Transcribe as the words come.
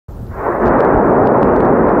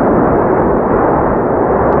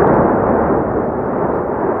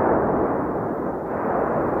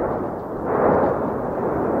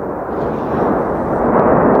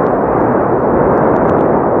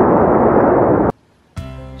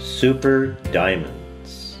Super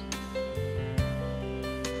diamonds.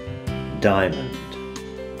 Diamond,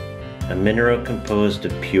 a mineral composed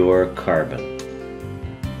of pure carbon,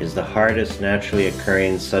 is the hardest naturally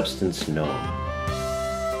occurring substance known.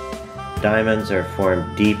 Diamonds are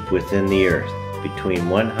formed deep within the earth, between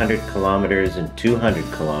 100 kilometers and 200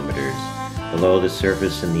 kilometers below the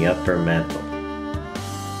surface in the upper mantle.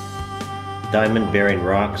 Diamond-bearing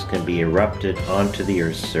rocks can be erupted onto the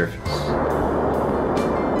Earth's surface.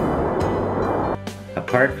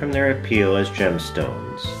 Apart from their appeal as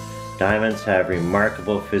gemstones, diamonds have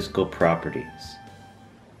remarkable physical properties.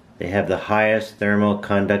 They have the highest thermal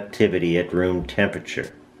conductivity at room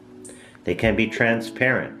temperature. They can be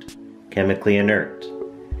transparent, chemically inert,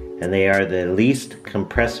 and they are the least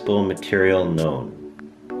compressible material known.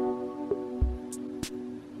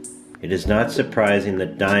 It is not surprising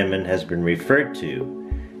that diamond has been referred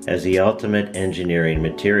to as the ultimate engineering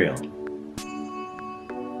material.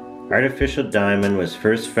 Artificial diamond was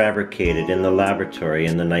first fabricated in the laboratory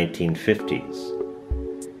in the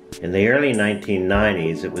 1950s. In the early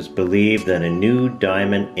 1990s, it was believed that a new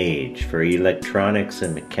diamond age for electronics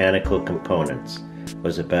and mechanical components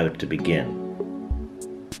was about to begin.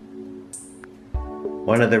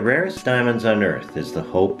 One of the rarest diamonds on Earth is the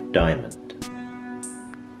Hope Diamond.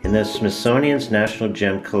 In the Smithsonian's National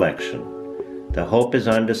Gem Collection, the Hope is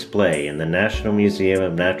on display in the National Museum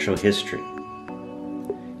of Natural History.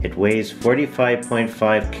 It weighs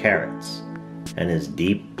 45.5 carats and is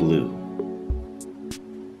deep blue.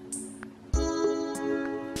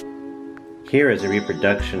 Here is a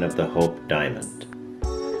reproduction of the Hope Diamond.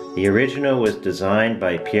 The original was designed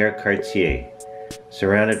by Pierre Cartier,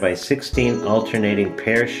 surrounded by 16 alternating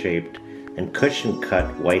pear-shaped and cushion-cut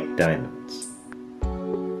white diamonds.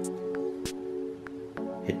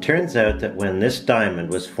 It turns out that when this diamond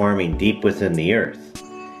was forming deep within the Earth,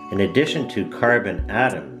 in addition to carbon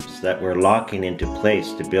atoms that were locking into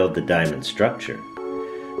place to build the diamond structure,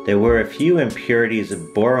 there were a few impurities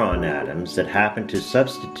of boron atoms that happened to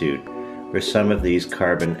substitute for some of these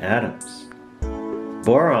carbon atoms.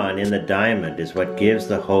 Boron in the diamond is what gives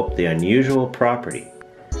the Hope the unusual property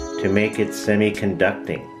to make it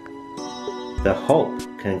semiconducting. The Hope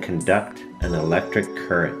can conduct an electric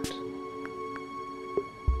current.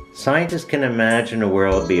 Scientists can imagine a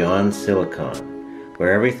world beyond silicon,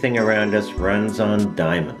 where everything around us runs on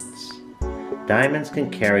diamonds. Diamonds can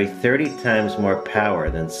carry 30 times more power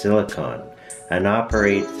than silicon and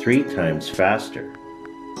operate 3 times faster.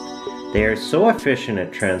 They are so efficient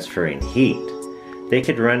at transferring heat, they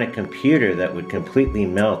could run a computer that would completely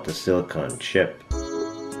melt a silicon chip.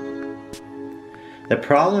 The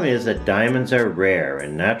problem is that diamonds are rare,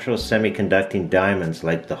 and natural semiconducting diamonds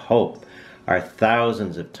like the Hope are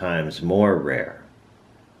thousands of times more rare.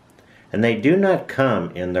 And they do not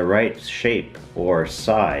come in the right shape or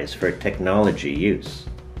size for technology use.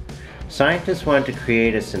 Scientists want to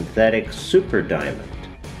create a synthetic super diamond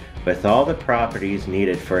with all the properties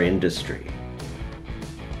needed for industry.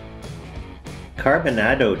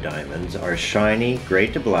 Carbonaro diamonds are shiny, gray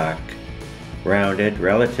to black, rounded,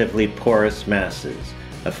 relatively porous masses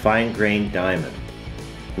of fine-grained diamond,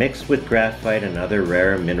 mixed with graphite and other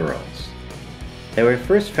rare minerals. They were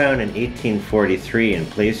first found in 1843 in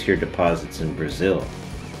placer deposits in Brazil.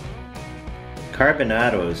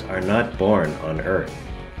 Carbonaros are not born on Earth,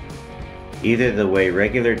 either the way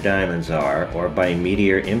regular diamonds are or by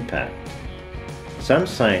meteor impact. Some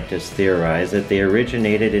scientists theorize that they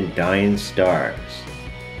originated in dying stars,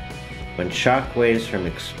 when shock waves from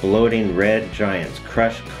exploding red giants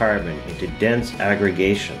crushed carbon into dense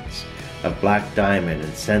aggregations of black diamond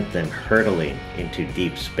and sent them hurtling into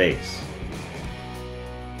deep space.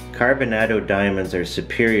 Carbonaro diamonds are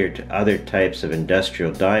superior to other types of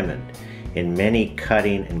industrial diamond in many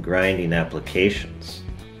cutting and grinding applications.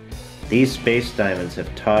 These space diamonds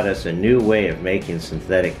have taught us a new way of making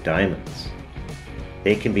synthetic diamonds.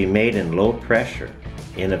 They can be made in low pressure,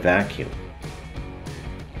 in a vacuum.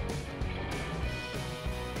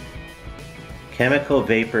 Chemical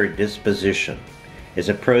vapor disposition is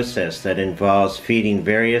a process that involves feeding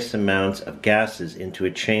various amounts of gases into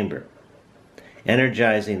a chamber,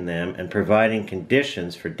 energizing them and providing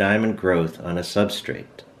conditions for diamond growth on a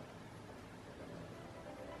substrate.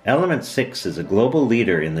 Element 6 is a global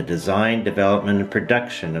leader in the design, development, and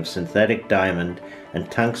production of synthetic diamond and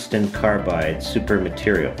tungsten carbide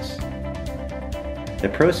supermaterials. The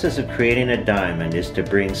process of creating a diamond is to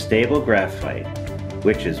bring stable graphite,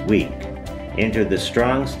 which is weak, into the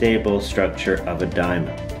strong, stable structure of a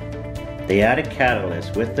diamond. They add a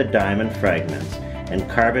catalyst with the diamond fragments and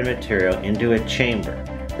carbon material into a chamber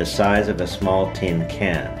the size of a small tin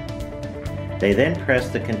can. They then press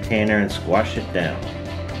the container and squash it down.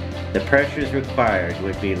 The pressures required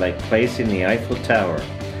would be like placing the Eiffel Tower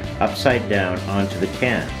upside down onto the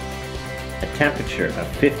can. A temperature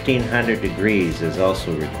of 1500 degrees is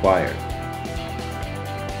also required.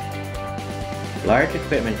 Large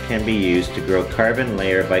equipment can be used to grow carbon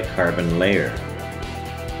layer by carbon layer.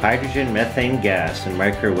 Hydrogen, methane gas, and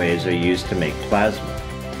microwaves are used to make plasma.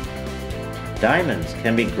 Diamonds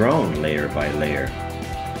can be grown layer by layer.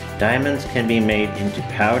 Diamonds can be made into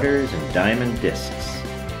powders and diamond discs.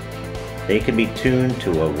 They can be tuned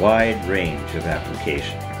to a wide range of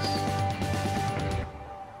applications.